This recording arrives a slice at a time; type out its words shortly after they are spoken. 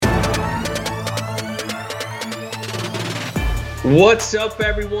What's up,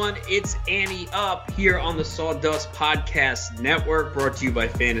 everyone? It's Annie Up here on the Sawdust Podcast Network, brought to you by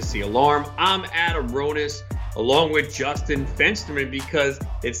Fantasy Alarm. I'm Adam Ronis, along with Justin Fensterman, because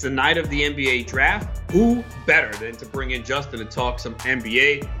it's the night of the NBA draft. Who better than to bring in Justin to talk some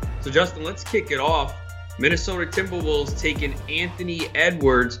NBA? So, Justin, let's kick it off. Minnesota Timberwolves taking Anthony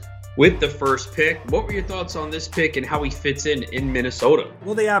Edwards with the first pick. What were your thoughts on this pick and how he fits in Minnesota?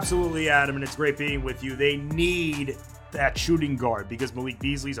 Well, they absolutely, Adam, and it's great being with you. They need that shooting guard because Malik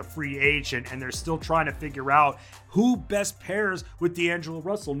Beasley's a free agent and they're still trying to figure out who best pairs with D'Angelo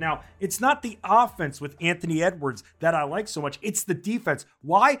Russell. Now, it's not the offense with Anthony Edwards that I like so much. It's the defense.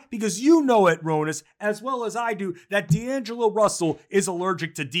 Why? Because you know it, Ronis, as well as I do, that D'Angelo Russell is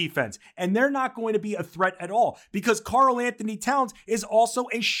allergic to defense. And they're not going to be a threat at all because Karl Anthony Towns is also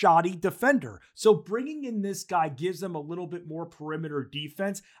a shoddy defender. So bringing in this guy gives them a little bit more perimeter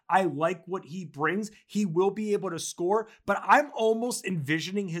defense. I like what he brings. He will be able to score, but I'm almost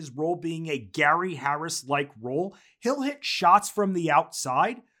envisioning his role being a Gary Harris-like role. He'll hit shots from the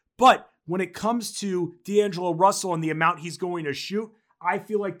outside, but when it comes to D'Angelo Russell and the amount he's going to shoot, I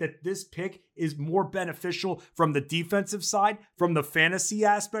feel like that this pick is more beneficial from the defensive side, from the fantasy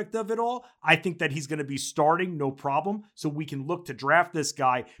aspect of it all. I think that he's going to be starting, no problem. So we can look to draft this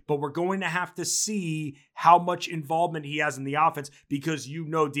guy, but we're going to have to see how much involvement he has in the offense because you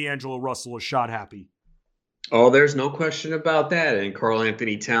know D'Angelo Russell is shot happy. Oh, there's no question about that. And Karl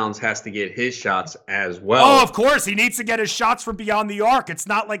Anthony Towns has to get his shots as well. Oh, of course. He needs to get his shots from beyond the arc. It's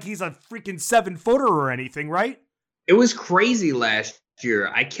not like he's a freaking 7-footer or anything, right? It was crazy last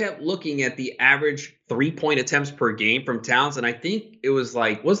year. I kept looking at the average 3-point attempts per game from Towns, and I think it was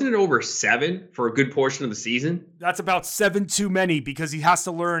like, wasn't it over 7 for a good portion of the season? That's about 7 too many because he has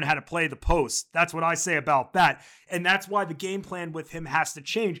to learn how to play the post. That's what I say about that. And that's why the game plan with him has to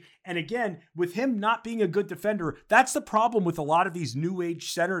change. And again, with him not being a good defender, that's the problem with a lot of these new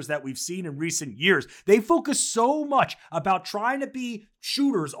age centers that we've seen in recent years. They focus so much about trying to be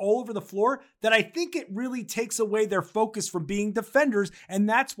shooters all over the floor that I think it really takes away their focus from being defenders. And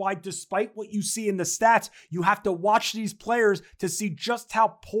that's why, despite what you see in the stats, you have to watch these players to see just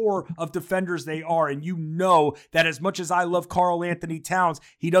how poor of defenders they are. And you know that as much as I love Karl Anthony Towns,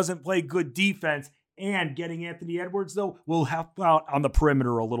 he doesn't play good defense. And getting Anthony Edwards, though, will help out on the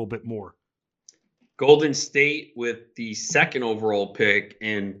perimeter a little bit more. Golden State with the second overall pick,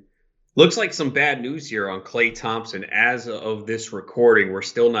 and looks like some bad news here on Klay Thompson. As of this recording, we're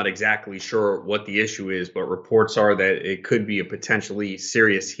still not exactly sure what the issue is, but reports are that it could be a potentially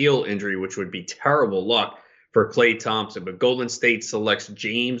serious heel injury, which would be terrible luck for Klay Thompson. But Golden State selects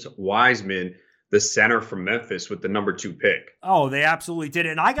James Wiseman, the center from Memphis, with the number 2 pick. Oh, they absolutely did.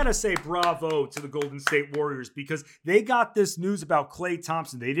 And I got to say bravo to the Golden State Warriors because they got this news about Klay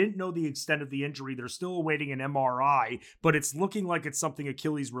Thompson. They didn't know the extent of the injury. They're still awaiting an MRI, but it's looking like it's something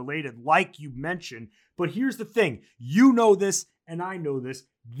Achilles related, like you mentioned. But here's the thing. You know this, and I know this.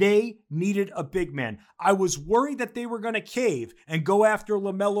 They needed a big man. I was worried that they were going to cave and go after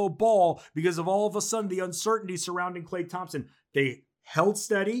LaMelo Ball because of all of a sudden the uncertainty surrounding Klay Thompson. They held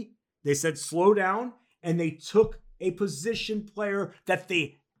steady. They said, slow down, and they took a position player that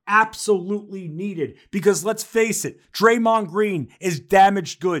they absolutely needed. Because let's face it, Draymond Green is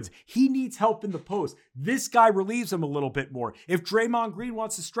damaged goods. He needs help in the post. This guy relieves him a little bit more. If Draymond Green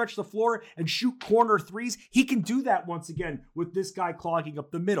wants to stretch the floor and shoot corner threes, he can do that once again with this guy clogging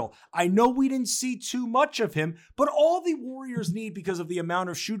up the middle. I know we didn't see too much of him, but all the Warriors need because of the amount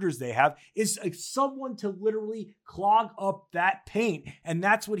of shooters they have is someone to literally clog up that paint. And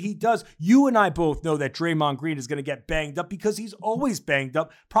that's what he does. You and I both know that Draymond Green is going to get banged up because he's always banged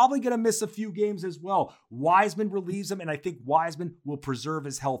up, probably going to miss a few games as well. Wiseman relieves him, and I think Wiseman will preserve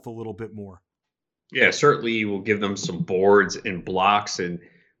his health a little bit more. Yeah, certainly will give them some boards and blocks, and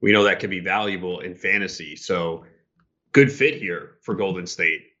we know that can be valuable in fantasy. So good fit here for Golden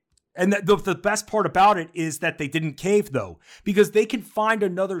State. And the best part about it is that they didn't cave, though, because they can find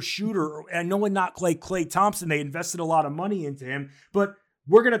another shooter. And no one not Klay Thompson. They invested a lot of money into him, but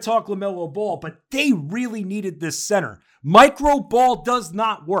we're going to talk LaMelo Ball, but they really needed this center. Micro ball does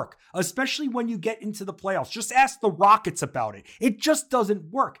not work, especially when you get into the playoffs. Just ask the Rockets about it. It just doesn't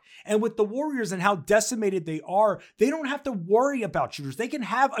work. And with the Warriors and how decimated they are, they don't have to worry about shooters. They can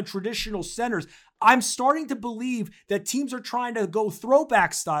have a traditional centers. I'm starting to believe that teams are trying to go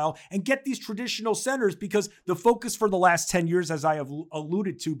throwback style and get these traditional centers because the focus for the last 10 years, as I have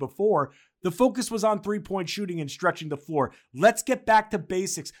alluded to before, the focus was on three-point shooting and stretching the floor. Let's get back to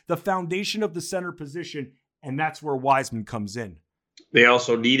basics, the foundation of the center position, and that's where Wiseman comes in. They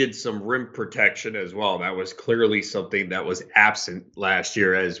also needed some rim protection as well. That was clearly something that was absent last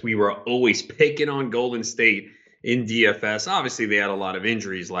year, as we were always picking on Golden State in DFS. Obviously, they had a lot of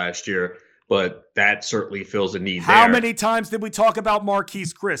injuries last year, but that certainly fills a need there. How many times did we talk about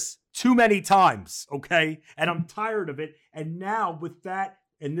Marquise Chris? Too many times, okay? And I'm tired of it. And now with that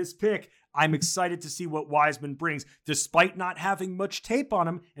and this pick, I'm excited to see what Wiseman brings, despite not having much tape on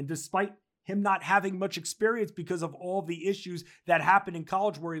him and despite him not having much experience because of all the issues that happened in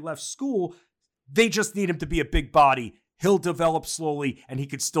college where he left school. They just need him to be a big body. He'll develop slowly, and he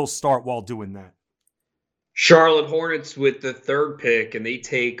could still start while doing that. Charlotte Hornets with the third pick, and they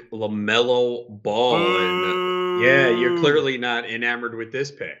take LaMelo Ball. And yeah, you're clearly not enamored with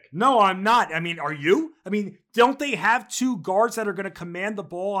this pick. No, I'm not. I mean, are you? I mean, don't they have two guards that are going to command the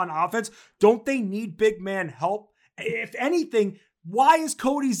ball on offense? Don't they need big man help? If anything, why is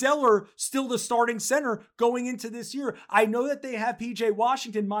Cody Zeller still the starting center going into this year? I know that they have PJ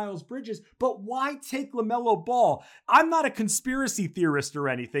Washington, Miles Bridges, but why take LaMelo Ball? I'm not a conspiracy theorist or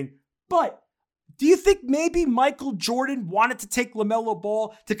anything, but do you think maybe Michael Jordan wanted to take LaMelo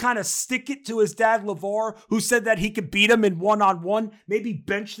Ball to kind of stick it to his dad, LeVar, who said that he could beat him in one-on-one, maybe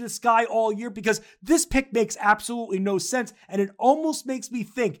bench this guy all year? Because this pick makes absolutely no sense, and it almost makes me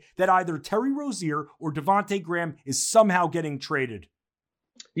think that either Terry Rozier or Devontae Graham is somehow getting traded.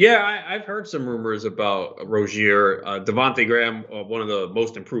 Yeah, I've heard some rumors about Rozier. Devontae Graham, one of the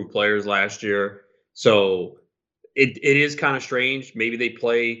most improved players last year. So it is kind of strange. Maybe they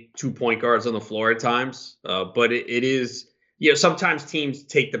play 2 point guards on the floor at times, but it is, sometimes teams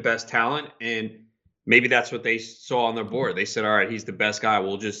take the best talent, and maybe that's what they saw on their board. They said, all right, he's the best guy.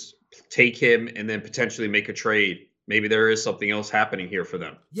 We'll just take him and then potentially make a trade. Maybe there is something else happening here for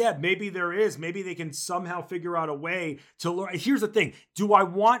them. Yeah, maybe there is. Maybe they can somehow figure out a way to lure. Here's the thing. Do I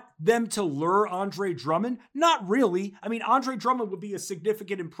want them to lure Andre Drummond? Not really. I mean, Andre Drummond would be a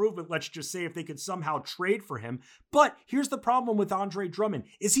significant improvement, let's just say, if they could somehow trade for him. But here's the problem with Andre Drummond.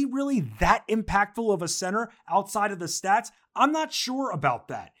 Is he really that impactful of a center outside of the stats? I'm not sure about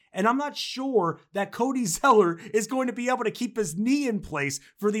that. And I'm not sure that Cody Zeller is going to be able to keep his knee in place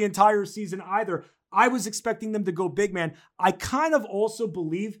for the entire season either. I was expecting them to go big man. I kind of also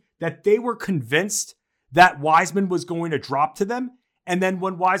believe that they were convinced that Wiseman was going to drop to them. And then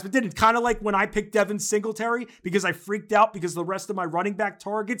when Wiseman did, it's kind of like when I picked Devin Singletary because I freaked out because the rest of my running back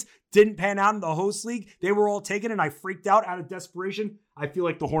targets didn't pan out in the host league. They were all taken and I freaked out of desperation. I feel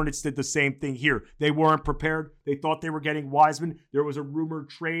like the Hornets did the same thing here. They weren't prepared. They thought they were getting Wiseman. There was a rumored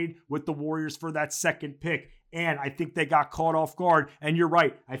trade with the Warriors for that second pick. And I think they got caught off guard. And you're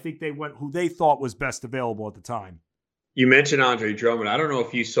right. I think they went who they thought was best available at the time. You mentioned Andre Drummond. I don't know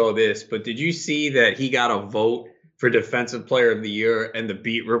if you saw this, but did you see that he got a vote for Defensive Player of the Year, and the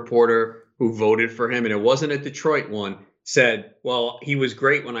beat reporter who voted for him, and it wasn't a Detroit one, said, well, he was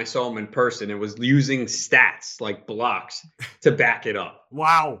great when I saw him in person. It was using stats like blocks to back it up.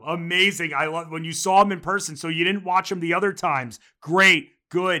 Wow. Amazing. I love when you saw him in person. So you didn't watch him the other times. Great.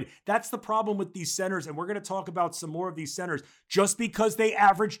 Good. That's the problem with these centers, and we're going to talk about some more of these centers. Just because they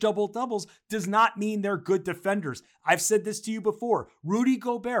average double-doubles does not mean they're good defenders. I've said this to you before. Rudy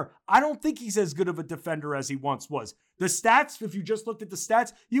Gobert, I don't think he's as good of a defender as he once was. The stats, if you just looked at the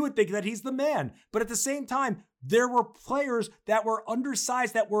stats, you would think that he's the man. But at the same time, there were players that were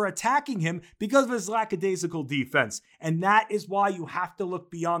undersized that were attacking him because of his lackadaisical defense. And that is why you have to look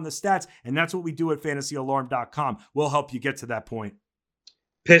beyond the stats, and that's what we do at fantasyalarm.com. We'll help you get to that point.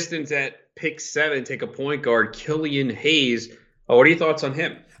 Pistons at pick 7 take a point guard, Killian Hayes. What are your thoughts on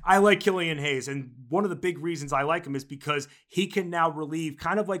him? I like Killian Hayes, and one of the big reasons I like him is because he can now relieve,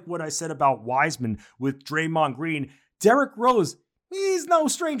 kind of like what I said about Wiseman with Draymond Green. Derrick Rose, he's no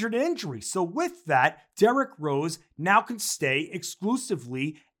stranger to injury. So with that, Derrick Rose now can stay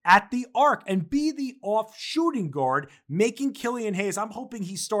exclusively at the arc and be the off shooting guard, making Killian Hayes. I'm hoping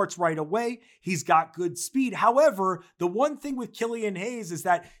he starts right away. He's got good speed. However, the one thing with Killian Hayes is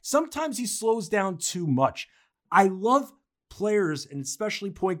that sometimes he slows down too much. I love players, and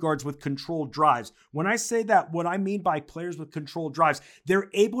especially point guards with controlled drives. When I say that, what I mean by players with controlled drives, they're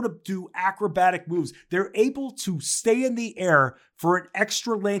able to do acrobatic moves. They're able to stay in the air for an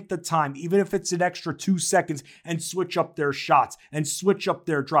extra length of time, even if it's an extra 2 seconds, and switch up their shots and switch up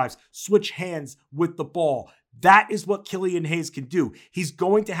their drives, switch hands with the ball. That is what Killian Hayes can do. He's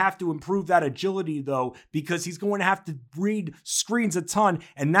going to have to improve that agility, though, because he's going to have to read screens a ton,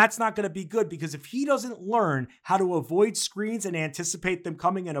 and that's not going to be good because if he doesn't learn how to avoid screens and anticipate them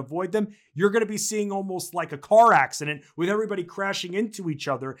coming and avoid them, you're going to be seeing almost like a car accident with everybody crashing into each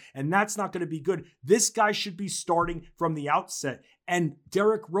other, and that's not going to be good. This guy should be starting from the outset. And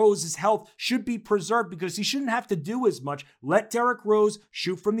Derrick Rose's health should be preserved because he shouldn't have to do as much. Let Derrick Rose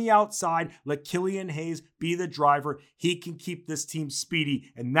shoot from the outside. Let Killian Hayes be the driver. He can keep this team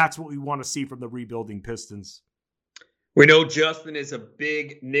speedy, and that's what we want to see from the rebuilding Pistons. We know Justin is a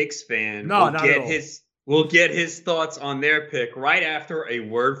big Knicks fan. No, not at all. We'll get his thoughts on their pick right after a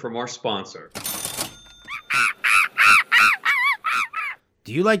word from our sponsor.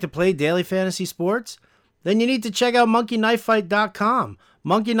 Do you like to play daily fantasy sports? Then you need to check out monkeyknifefight.com.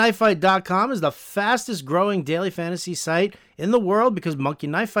 monkeyknifefight.com is the fastest growing daily fantasy site in the world because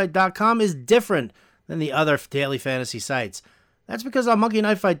monkeyknifefight.com is different than the other daily fantasy sites. That's because on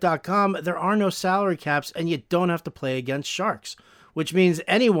monkeyknifefight.com there are no salary caps and you don't have to play against sharks, which means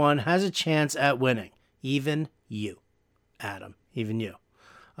anyone has a chance at winning. Even you, Adam, even you.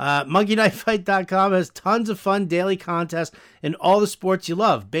 monkeyknifefight.com has tons of fun daily contests in all the sports you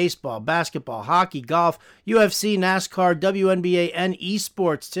love. Baseball, basketball, hockey, golf, UFC, NASCAR, WNBA, and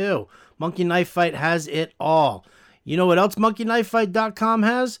esports too. Monkey Knife Fight has it all. You know what else monkeyknifefight.com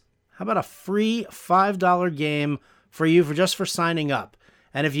has? How about a free $5 game for you for signing up?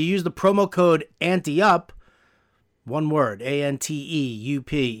 And if you use the promo code ANTEUP, one word,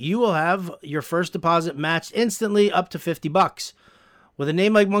 ANTEUP, you will have your first deposit matched instantly up to $50. With a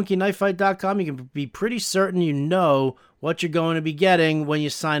name like monkeyknifefight.com, you can be pretty certain you know what you're going to be getting when you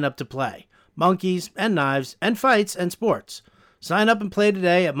sign up to play. Monkeys and knives and fights and sports. Sign up and play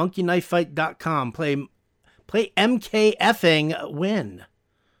today at monkeyknifefight.com. Play MKFing win.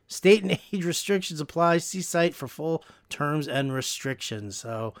 State and age restrictions apply. See site for full terms and restrictions.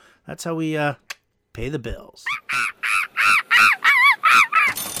 So that's how we pay the bills.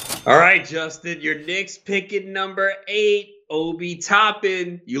 All right, Justin, your Knicks pick at number 8, Obi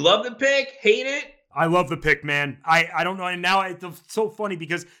Toppin. You love the pick? Hate it? I love the pick, man. I don't know. And now it's so funny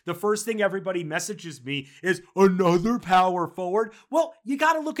because the first thing everybody messages me is another power forward. Well, you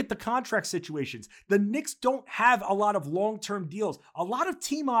got to look at the contract situations. The Knicks don't have a lot of long-term deals, a lot of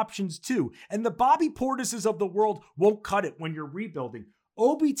team options too. And the Bobby Portises of the world won't cut it when you're rebuilding.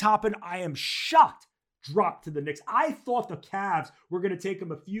 Obi Toppin, I am shocked, dropped to the Knicks. I thought the Cavs were going to take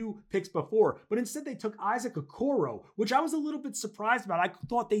him a few picks before, but instead they took Isaac Okoro, which I was a little bit surprised about. I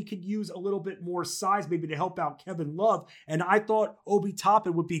thought they could use a little bit more size maybe to help out Kevin Love, and I thought Obi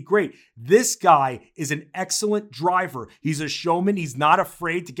Toppin would be great. This guy is an excellent driver. He's a showman. He's not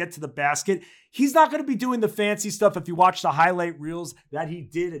afraid to get to the basket. He's not going to be doing the fancy stuff if you watch the highlight reels that he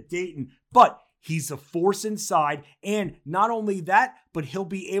did at Dayton, but he's a force inside, and not only that, but he'll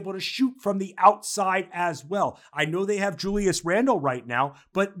be able to shoot from the outside as well. I know they have Julius Randle right now,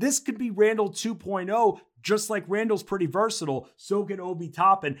 but this could be Randle 2.0, just like Randle's pretty versatile, so can Obi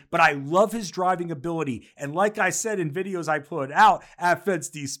Toppin, but I love his driving ability. And like I said in videos I put out at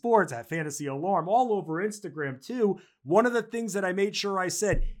FedSty Sports, at Fantasy Alarm, all over Instagram too, one of the things that I made sure I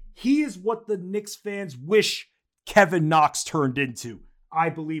said, he is what the Knicks fans wish Kevin Knox turned into. I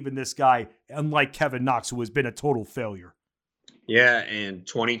believe in this guy, unlike Kevin Knox, who has been a total failure. Yeah, and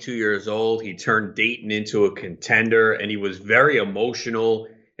 22 years old, he turned Dayton into a contender, and he was very emotional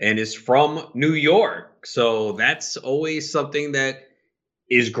and is from New York. So that's always something that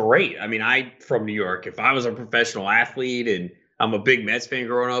is great. I mean, I'm from New York. If I was a professional athlete and I'm a big Mets fan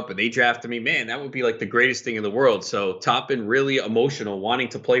growing up and they drafted me, man, that would be like the greatest thing in the world. So Toppin really emotional, wanting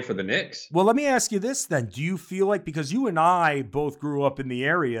to play for the Knicks. Well, let me ask you this then. Do you feel like, because you and I both grew up in the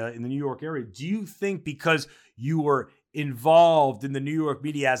area, in the New York area, do you think because you were involved in the New York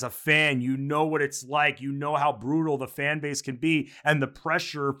media as a fan, you know what it's like, you know how brutal the fan base can be and the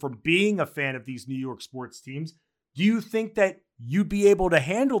pressure from being a fan of these New York sports teams, do you think that you'd be able to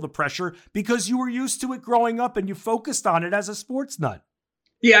handle the pressure because you were used to it growing up and you focused on it as a sports nut?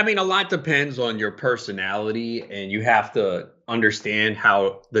 Yeah, I mean, a lot depends on your personality, and you have to understand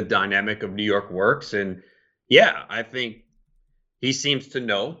how the dynamic of New York works. And yeah, I think he seems to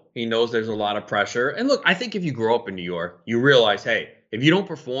know. He knows there's a lot of pressure. And look, I think if you grow up in New York, you realize, hey, if you don't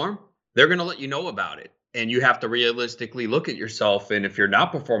perform, they're going to let you know about it. And you have to realistically look at yourself. And if you're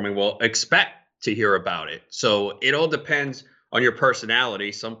not performing well, expect to hear about it. So it all depends on your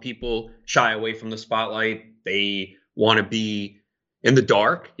personality. Some people shy away from the spotlight. They want to be in the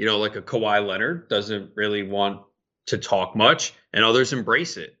dark, like a Kawhi Leonard doesn't really want to talk much, and others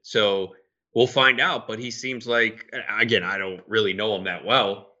embrace it. So we'll find out, but he seems like, again, I don't really know him that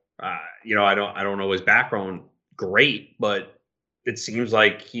well. I don't know his background great, but it seems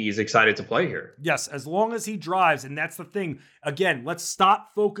like he's excited to play here. Yes, as long as he drives, and that's the thing. Again, let's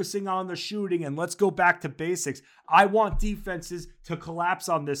stop focusing on the shooting and let's go back to basics. I want defenses to collapse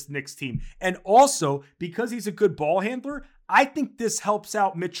on this Knicks team. And also, because he's a good ball handler, I think this helps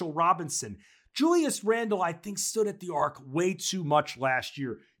out Mitchell Robinson. Julius Randle, I think, stood at the arc way too much last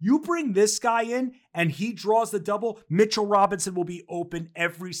year. You bring this guy in and he draws the double, Mitchell Robinson will be open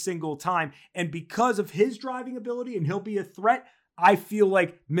every single time. And because of his driving ability and he'll be a threat, I feel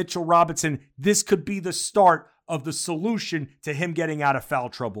like Mitchell Robinson, this could be the start of the solution to him getting out of foul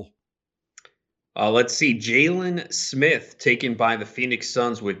trouble. Let's see. Jalen Smith taken by the Phoenix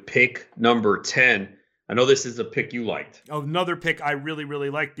Suns with pick number 10. I know this is a pick you liked. Another pick I really, really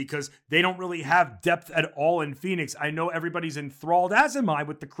like because they don't really have depth at all in Phoenix. I know everybody's enthralled, as am I,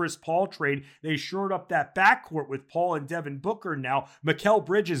 with the Chris Paul trade. They shored up that backcourt with Paul and Devin Booker now. Mikal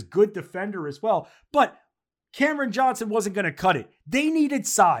Bridges, good defender as well. But Cameron Johnson wasn't going to cut it. They needed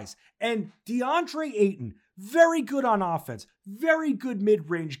size. And DeAndre Ayton, very good on offense, very good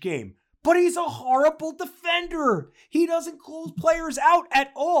mid-range game. But he's a horrible defender. He doesn't close players out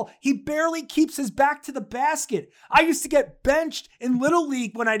at all. He barely keeps his back to the basket. I used to get benched in Little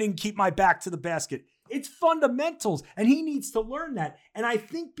League when I didn't keep my back to the basket. It's fundamentals, and he needs to learn that. And I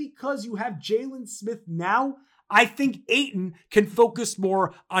think because you have Jalen Smith now, I think Ayton can focus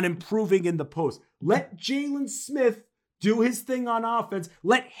more on improving in the post. Let Jalen Smith do his thing on offense.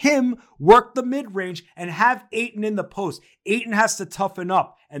 Let him work the mid-range and have Ayton in the post. Ayton has to toughen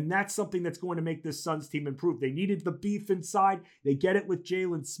up, and that's something that's going to make this Suns team improve. They needed the beef inside. They get it with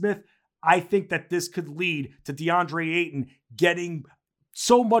Jalen Smith. I think that this could lead to DeAndre Ayton getting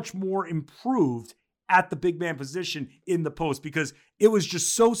so much more improved at the big man position in the post because it was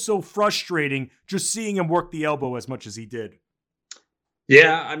just so frustrating just seeing him work the elbow as much as he did.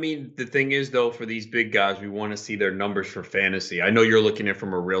 Yeah, I mean, the thing is, though, for these big guys, we want to see their numbers for fantasy. I know you're looking at it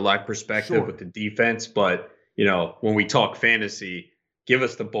from a real-life perspective with the defense, but, when we talk fantasy, give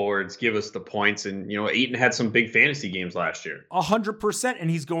us the boards, give us the points. And, Ayton had some big fantasy games last year. 100%, and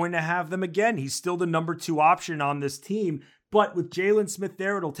he's going to have them again. He's still the number 2 option on this team. But with Jalen Smith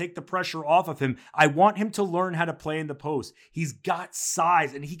there, it'll take the pressure off of him. I want him to learn how to play in the post. He's got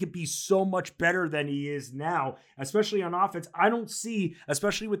size, and he could be so much better than he is now, especially on offense. I don't see,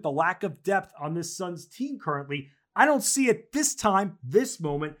 especially with the lack of depth on this Suns team currently, I don't see at this time, this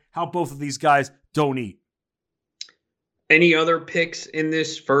moment, how both of these guys don't eat. Any other picks in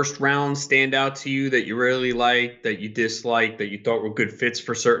this first round stand out to you that you really liked, that you disliked, that you thought were good fits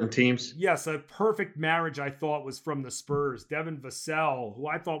for certain teams? Yes, a perfect marriage I thought was from the Spurs. Devin Vassell, who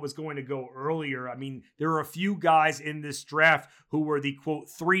I thought was going to go earlier. I mean, there are a few guys in this draft who were the, quote,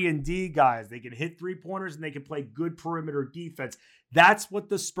 3-and-D guys. They can hit three-pointers and they can play good perimeter defense. That's what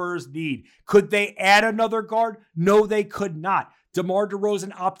the Spurs need. Could they add another guard? No, they could not. DeMar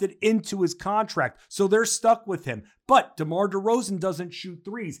DeRozan opted into his contract, so they're stuck with him. But DeMar DeRozan doesn't shoot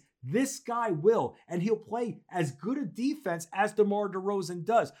threes. This guy will, and he'll play as good a defense as DeMar DeRozan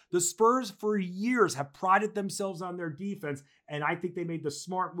does. The Spurs for years have prided themselves on their defense, and I think they made the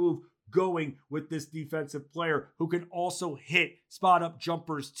smart move going with this defensive player who can also hit spot-up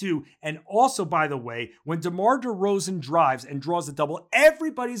jumpers too. And also, by the way, when DeMar DeRozan drives and draws a double,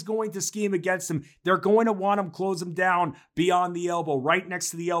 everybody's going to scheme against him. They're going to want him close him down beyond the elbow, right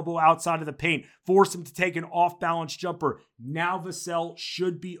next to the elbow outside of the paint, force him to take an off-balance jumper. Now Vassell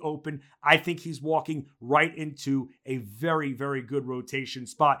should be open. I think he's walking right into a very, very good rotation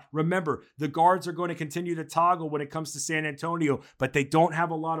spot. Remember, the guards are going to continue to toggle when it comes to San Antonio, but they don't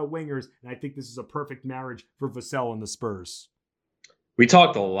have a lot of wingers, and I think this is a perfect marriage for Vassell and the Spurs. We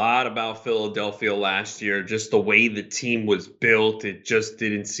talked a lot about Philadelphia last year, just the way the team was built. It just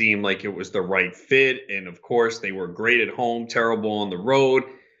didn't seem like it was the right fit. And of course, they were great at home, terrible on the road.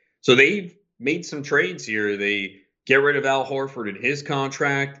 So they've made some trades here. They get rid of Al Horford and his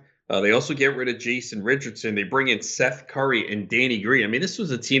contract. They also get rid of Jason Richardson. They bring in Seth Curry and Danny Green. I mean, this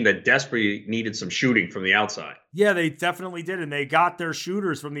was a team that desperately needed some shooting from the outside. Yeah, they definitely did, and they got their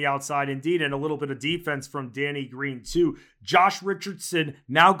shooters from the outside indeed, and a little bit of defense from Danny Green too. Josh Richardson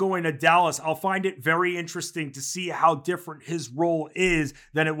now going to Dallas. I'll find it very interesting to see how different his role is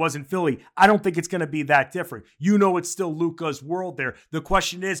than it was in Philly. I don't think it's going to be that different. It's still Luka's world there. The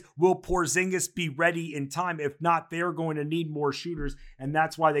question is, will Porzingis be ready in time? If not, they're going to need more shooters, and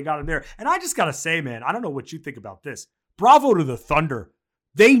that's why they got him there. And I just got to say, man, I don't know what you think about this. Bravo to the Thunder.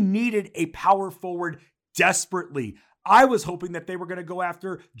 They needed a power forward desperately. I was hoping that they were going to go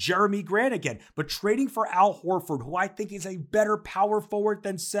after Jeremy Grant again, but trading for Al Horford, who I think is a better power forward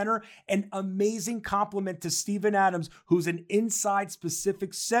than center, an amazing compliment to Steven Adams, who's an inside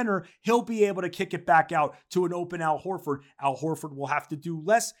specific center. He'll be able to kick it back out to an open Al Horford. Al Horford will have to do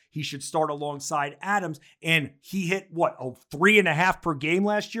less. He should start alongside Adams, and he hit 3.5 per game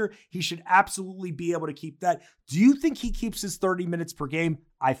last year. He should absolutely be able to keep that. Do you think he keeps his 30 minutes per game?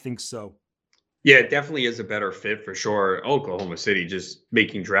 I think so. Yeah, it definitely is a better fit for sure. Oklahoma City just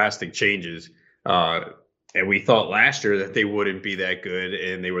making drastic changes. And we thought last year that they wouldn't be that good,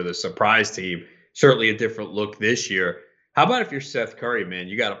 and they were the surprise team. Certainly a different look this year. How about if you're Seth Curry, man?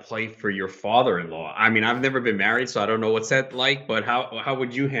 You got to play for your father-in-law. I mean, I've never been married, so I don't know what's that like, but how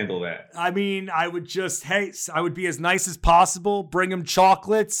would you handle that? I mean, I would be as nice as possible, bring him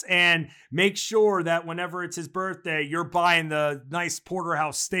chocolates, and make sure that whenever it's his birthday, you're buying the nice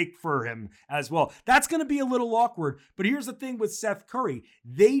porterhouse steak for him as well. That's going to be a little awkward, but here's the thing with Seth Curry.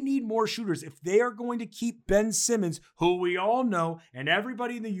 They need more shooters. If they are going to keep Ben Simmons, who we all know, and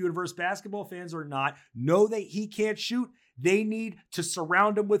everybody in the universe, basketball fans or not, know that he can't shoot, they need to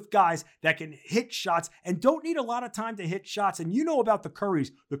surround him with guys that can hit shots and don't need a lot of time to hit shots. And you know about the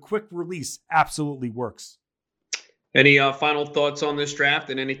Currys, the quick release absolutely works. Any final thoughts on this draft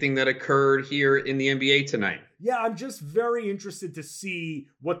and anything that occurred here in the NBA tonight? Yeah, I'm just very interested to see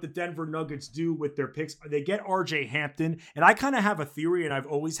what the Denver Nuggets do with their picks. They get RJ Hampton, and I kind of have a theory, and I've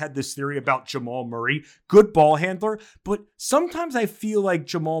always had this theory about Jamal Murray. Good ball handler, but sometimes I feel like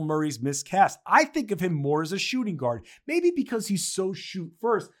Jamal Murray's miscast. I think of him more as a shooting guard, maybe because he's so shoot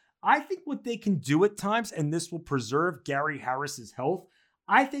first. I think what they can do at times, and this will preserve Gary Harris's health,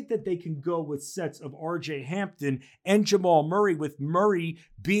 I think that they can go with sets of RJ Hampton and Jamal Murray, with Murray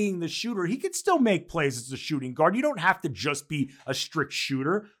being the shooter. He can still make plays as a shooting guard. You don't have to just be a strict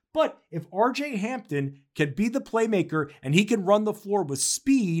shooter. But if RJ Hampton can be the playmaker and he can run the floor with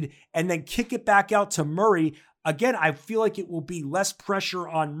speed and then kick it back out to Murray, again, I feel like it will be less pressure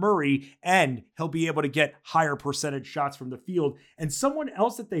on Murray and he'll be able to get higher percentage shots from the field. And someone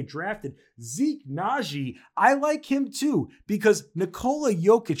else that they drafted, Zeke Naji, I like him too because Nikola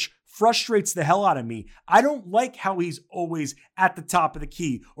Jokic frustrates the hell out of me. I don't like how he's always at the top of the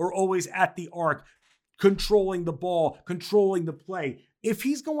key or always at the arc, controlling the ball, controlling the play. If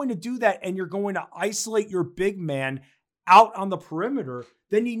he's going to do that and you're going to isolate your big man out on the perimeter,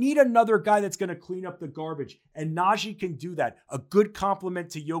 then you need another guy that's going to clean up the garbage. And Naji can do that. A good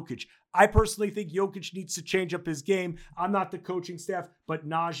compliment to Jokic. I personally think Jokic needs to change up his game. I'm not the coaching staff, but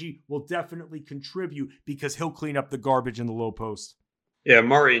Naji will definitely contribute because he'll clean up the garbage in the low post. Yeah,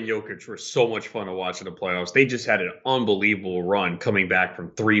 Murray and Jokic were so much fun to watch in the playoffs. They just had an unbelievable run coming back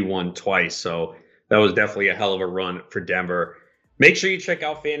from 3-1 twice. So that was definitely a hell of a run for Denver. Make sure you check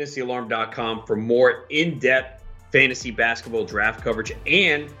out fantasyalarm.com for more in-depth fantasy basketball draft coverage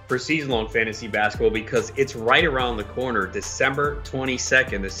and for season-long fantasy basketball because it's right around the corner. December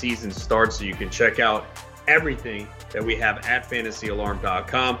 22nd, the season starts, so you can check out everything that we have at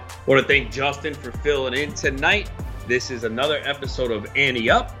fantasyalarm.com. I want to thank Justin for filling in tonight. This is another episode of Ante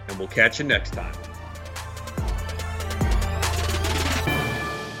Up, and we'll catch you next time.